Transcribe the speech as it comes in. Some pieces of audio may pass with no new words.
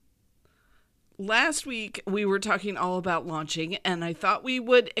Last week, we were talking all about launching, and I thought we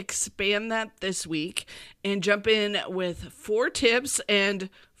would expand that this week and jump in with 4 tips and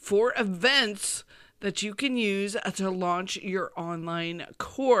 4 events that you can use to launch your online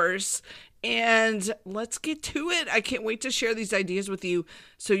course. And let's get to it. I can't wait to share these ideas with you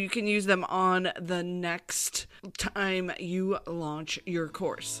so you can use them on the next time you launch your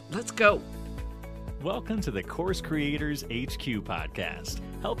course. Let's go. Welcome to the Course Creators HQ podcast,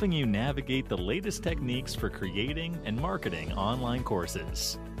 helping you navigate the latest techniques for creating and marketing online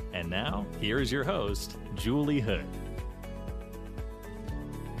courses. And now, here is your host, Julie Hood.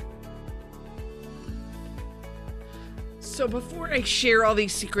 So before I share all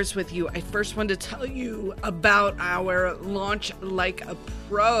these secrets with you, I first want to tell you about our Launch Like a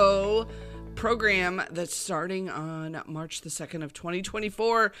Pro program that's starting on March the 2nd of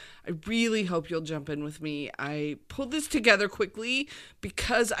 2024. I really hope you'll jump in with me. I pulled this together quickly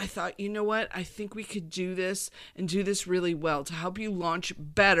because I thought, you know what? I think we could do this and do this really well to help you launch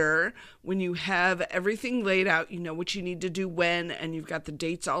better when you have everything laid out, you know what you need to do when, and you've got the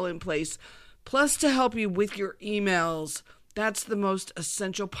dates all in place. Plus to help you with your emails. That's the most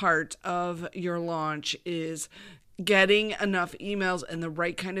essential part of your launch, is getting enough emails and the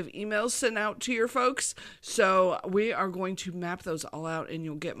right kind of emails sent out to your folks. So we are going to map those all out, and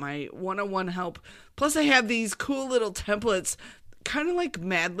you'll get my one-on-one help. Plus I have these cool little templates, kind of like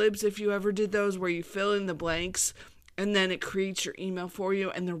Mad Libs, if you ever did those, where you fill in the blanks and then it creates your email for you.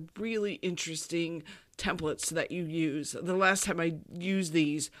 And they're really interesting templates that you use. The last time I used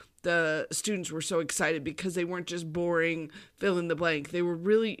these, the students were so excited because they weren't just boring fill in the blank. They were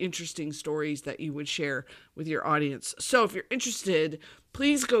really interesting stories that you would share with your audience. So if you're interested,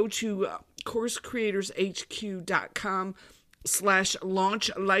 please go to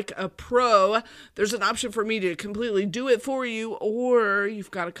coursecreatorshq.com/launch-like-a-pro. There's an option for me to completely do it for you, or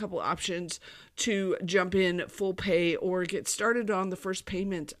you've got a couple options to jump in full pay or get started on the first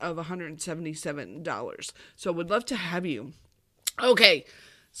payment of $177. So would love to have you. Okay.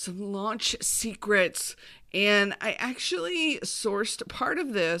 Some launch secrets, and I actually sourced part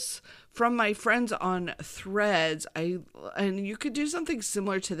of this from my friends on Threads. And you could do something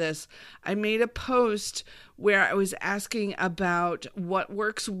similar to this. I made a post where I was asking about what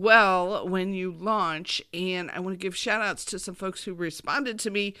works well when you launch, and I want to give shout outs to some folks who responded to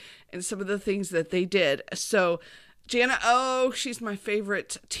me and some of the things that they did. So Jana she's my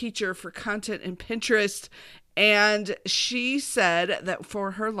favorite teacher for content in Pinterest. And she said that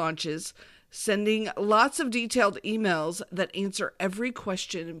for her launches, sending lots of detailed emails that answer every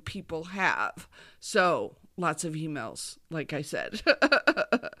question people have. So lots of emails, like I said.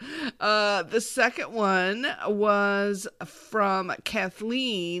 The second one was from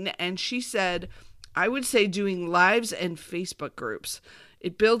Kathleen, and she said, I would say doing lives and Facebook groups.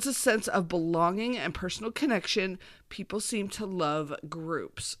 It builds a sense of belonging and personal connection. People seem to love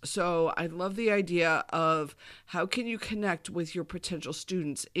groups. So I love the idea of how can you connect with your potential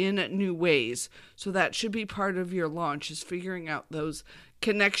students in new ways. So that should be part of your launch, is figuring out those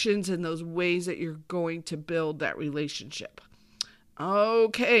connections and those ways that you're going to build that relationship.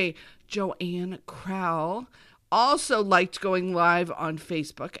 Okay, Joanne Crowell also liked going live on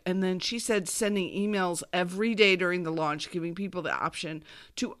Facebook. And then she said sending emails every day during the launch, giving people the option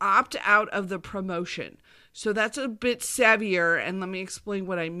to opt out of the promotion. So that's a bit savvier. And let me explain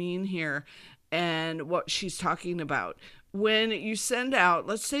what I mean here and what she's talking about. When you send out,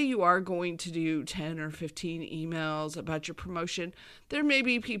 let's say you are going to do 10 or 15 emails about your promotion, there may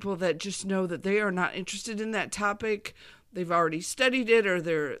be people that just know that they are not interested in that topic. They've already studied it,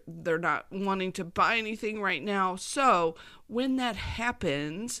 or they're not wanting to buy anything right now. So when that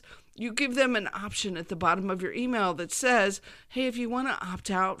happens, you give them an option at the bottom of your email that says, hey, if you want to opt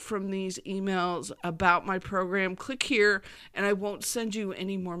out from these emails about my program, click here and I won't send you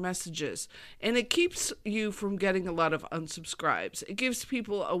any more messages. And it keeps you from getting a lot of unsubscribes. It gives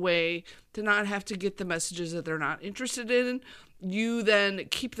people a way to not have to get the messages that they're not interested in. You then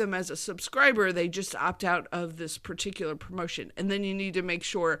keep them as a subscriber. They just opt out of this particular promotion. And then you need to make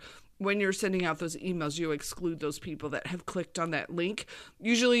sure when you're sending out those emails, you exclude those people that have clicked on that link.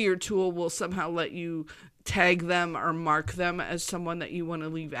 Usually your tool will somehow let you tag them or mark them as someone that you want to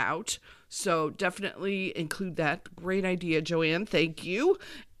leave out. So definitely include that. Great idea, Joanne. Thank you.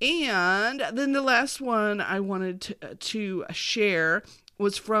 And then the last one I wanted to share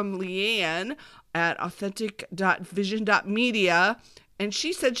was from Leanne at authentic.vision.media. And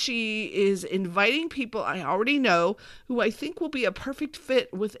she said she is inviting people I already know who I think will be a perfect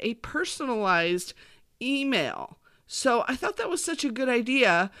fit with a personalized email. So I thought that was such a good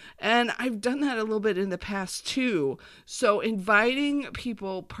idea. And I've done that a little bit in the past too. So inviting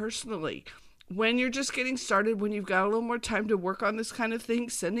people personally when you're just getting started, when you've got a little more time to work on this kind of thing,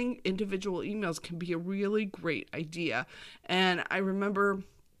 sending individual emails can be a really great idea. And I remember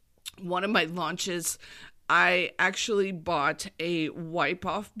one of my launches, I actually bought a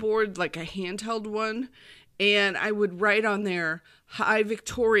wipe-off board, like a handheld one, and I would write on there, "Hi,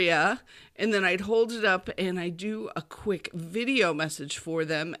 Victoria," and then I'd hold it up and I'd do a quick video message for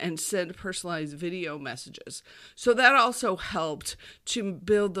them and send personalized video messages. So that also helped to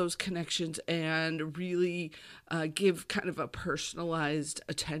build those connections and really give kind of a personalized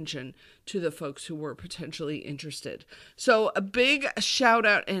attention to the folks who were potentially interested. So a big shout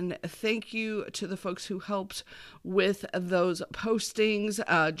out and thank you to the folks who helped with those postings,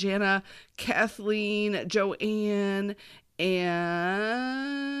 Jana, Kathleen, Joanne,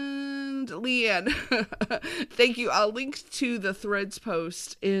 and Leanne. Thank you. I'll link to the Threads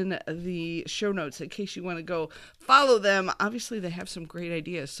post in the show notes in case you want to go follow them. Obviously, they have some great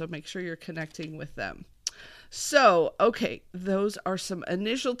ideas, so make sure you're connecting with them. So, okay, those are some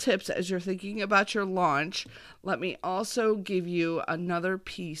initial tips as you're thinking about your launch. Let me also give you another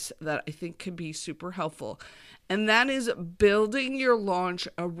piece that I think can be super helpful, and that is building your launch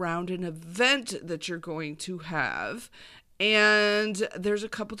around an event that you're going to have. And there's a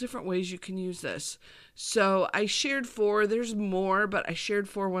couple different ways you can use this. So I shared 4. There's more, but I shared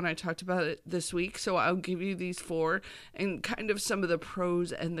 4 when I talked about it this week. So I'll give you these 4 and kind of some of the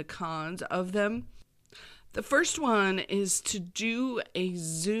pros and the cons of them. The first one is to do a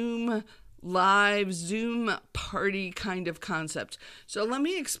Zoom party kind of concept. So let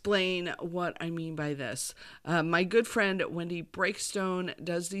me explain what I mean by this. My good friend Wendy Breakstone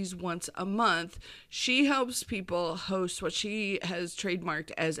does these once a month. She helps people host what she has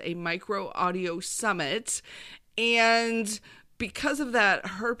trademarked as a micro audio summit. And because of that,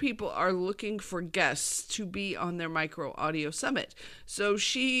 her people are looking for guests to be on their micro audio summit. So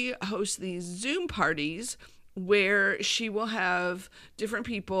she hosts these Zoom parties where she will have different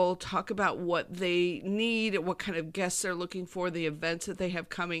people talk about what they need, what kind of guests they're looking for, the events that they have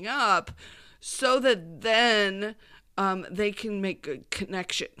coming up, so that then they can make good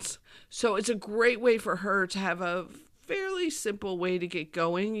connections. So it's a great way for her to have a fairly simple way to get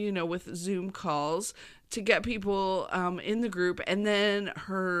going, with Zoom calls to get people in the group. And then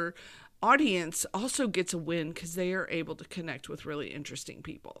her audience also gets a win because they are able to connect with really interesting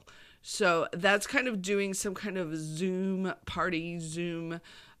people. So that's kind of doing some kind of Zoom party, Zoom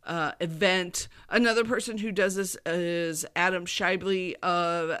event. Another person who does this is Adam Shibley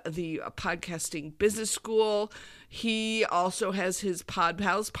of the Podcasting Business School. He also has his Pod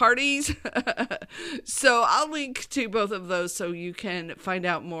Pals parties. So I'll link to both of those so you can find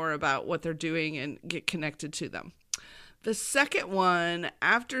out more about what they're doing and get connected to them. The second one,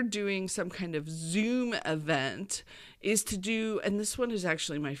 after doing some kind of Zoom event, is to do, and this one is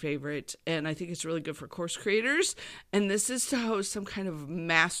actually my favorite, and I think it's really good for course creators, and this is to host some kind of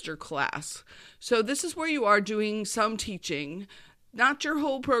master class. So this is where you are doing some teaching, not your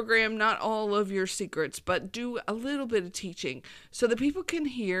whole program, not all of your secrets, but do a little bit of teaching so that people can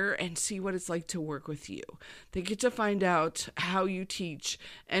hear and see what it's like to work with you. They get to find out how you teach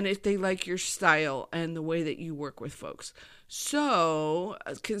and if they like your style and the way that you work with folks. So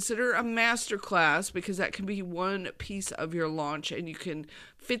consider a master class because that can be one piece of your launch and you can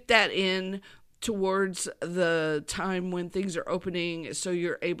fit that in towards the time when things are opening so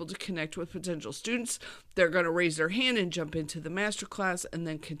you're able to connect with potential students. They're going to raise their hand and jump into the masterclass and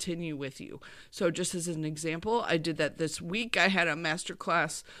then continue with you. So just as an example, I did that this week. I had a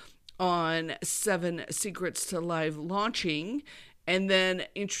masterclass on 7 secrets to live launching and then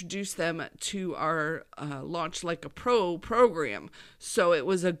introduce them to our Launch Like a Pro program. So it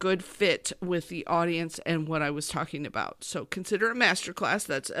was a good fit with the audience and what I was talking about. So consider a masterclass.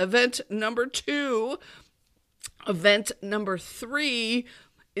 That's event number 2. Event number 3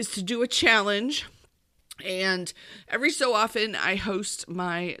 is to do a challenge. And every so often I host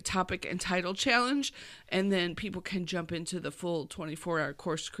my topic and title challenge, and then people can jump into the full 24-hour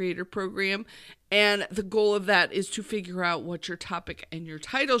course creator program. And the goal of that is to figure out what your topic and your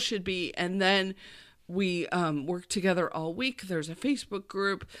title should be. And then we work together all week. There's a Facebook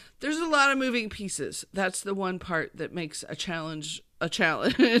group. There's a lot of moving pieces. That's the one part that makes a challenge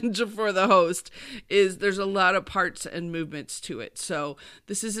for the host, is there's a lot of parts and movements to it. So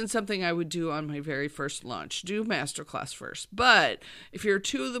this isn't something I would do on my very first launch. Do masterclass first. But if you're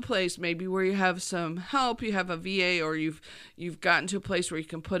to the place maybe where you have some help, you have a VA, or you've gotten to a place where you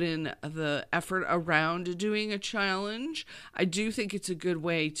can put in the effort around doing a challenge, I do think it's a good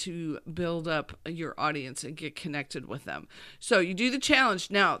way to build up your audience and get connected with them. So you do the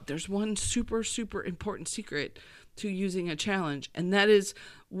challenge. Now, there's one super, super important secret to using a challenge. And that is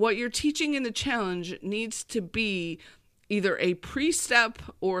what you're teaching in the challenge needs to be either a pre-step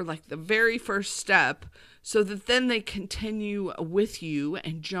or like the very first step, so that then they continue with you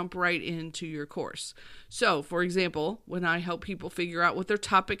and jump right into your course. So, for example, when I help people figure out what their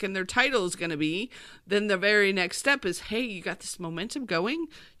topic and their title is going to be, then the very next step is, hey, you got this momentum going,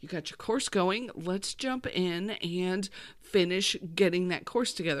 you got your course going, let's jump in and finish getting that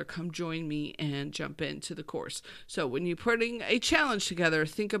course together. Come join me and jump into the course. So when you're putting a challenge together,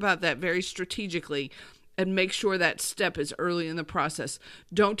 think about that very strategically and make sure that step is early in the process.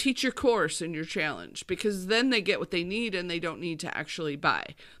 Don't teach your course in your challenge, because then they get what they need and they don't need to actually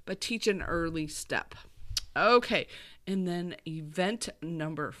buy. But teach an early step. Okay, and then event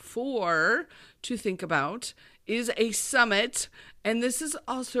number 4 to think about is a summit. And this is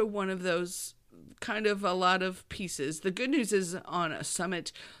also one of those kind of a lot of pieces. The good news is on a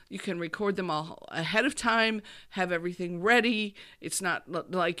summit, you can record them all ahead of time, have everything ready. It's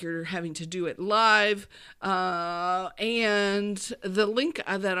not like you're having to do it live. And the link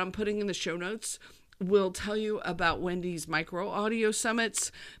that I'm putting in the show notes will tell you about Wendy's micro audio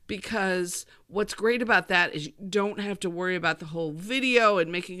summits, because what's great about that is you don't have to worry about the whole video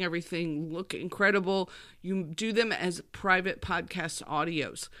and making everything look incredible. You do them as private podcast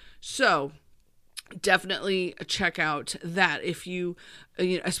audios. So definitely check out that if you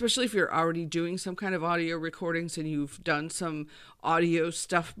especially if you're already doing some kind of audio recordings and you've done some audio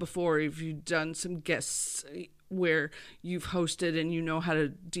stuff before, if you've done some guests where you've hosted and you know how to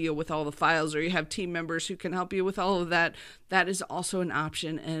deal with all the files, or you have team members who can help you with all of that, that is also an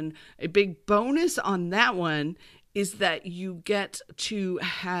option. And a big bonus on that one is that you get to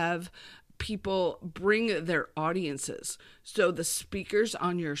have people bring their audiences. So the speakers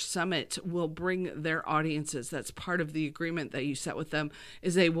on your summit will bring their audiences. That's part of the agreement that you set with them,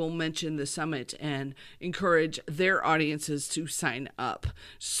 is they will mention the summit and encourage their audiences to sign up.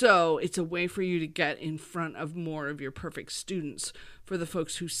 So it's a way for you to get in front of more of your perfect students for the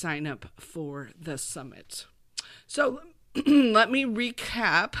folks who sign up for the summit. So let me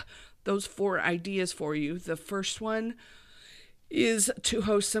recap those 4 ideas for you. The first one is to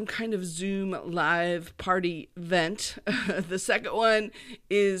host some kind of Zoom live party event. The second one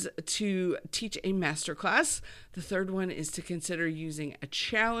is to teach a masterclass. The third one is to consider using a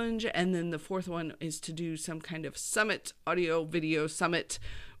challenge. And then the fourth one is to do some kind of summit, audio, video summit,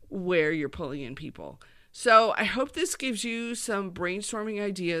 where you're pulling in people. So I hope this gives you some brainstorming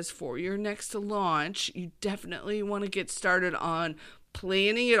ideas for your next launch. You definitely want to get started on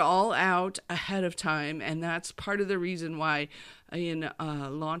planning it all out ahead of time, and that's part of the reason why in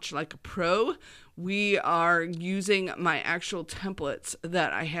Launch Like a Pro, we are using my actual templates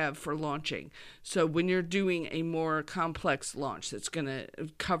that I have for launching. So when you're doing a more complex launch that's going to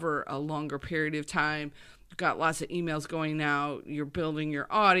cover a longer period of time, you've got lots of emails going now, you're building your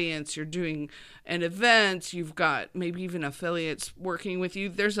audience, you're doing an event, you've got maybe even affiliates working with you,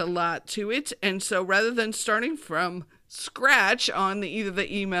 there's a lot to it. And so rather than starting from scratch on either the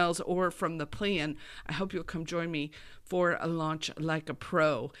emails or from the plan, I hope you'll come join me for a Launch Like a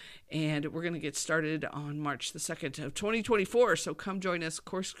Pro. And we're going to get started on March the 2nd of 2024. So come join us,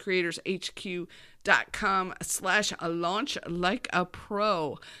 coursecreatorshq.com/launch like a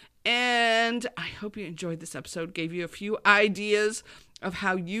pro. And I hope you enjoyed this episode, gave you a few ideas of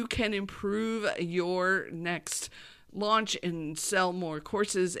how you can improve your next launch and sell more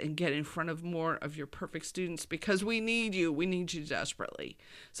courses and get in front of more of your perfect students, because we need you. We need you desperately.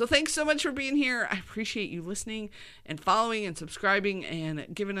 So thanks so much for being here. I appreciate you listening and following and subscribing and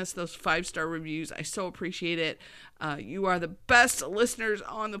giving us those 5-star reviews. I so appreciate it. You are the best listeners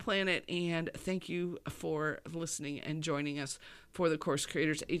on the planet, and thank you for listening and joining us for the Course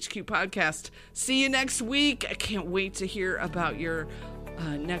Creators HQ podcast. See you next week. I can't wait to hear about your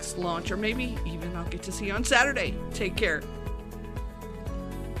next launch, or maybe even I'll get to see you on Saturday. Take care.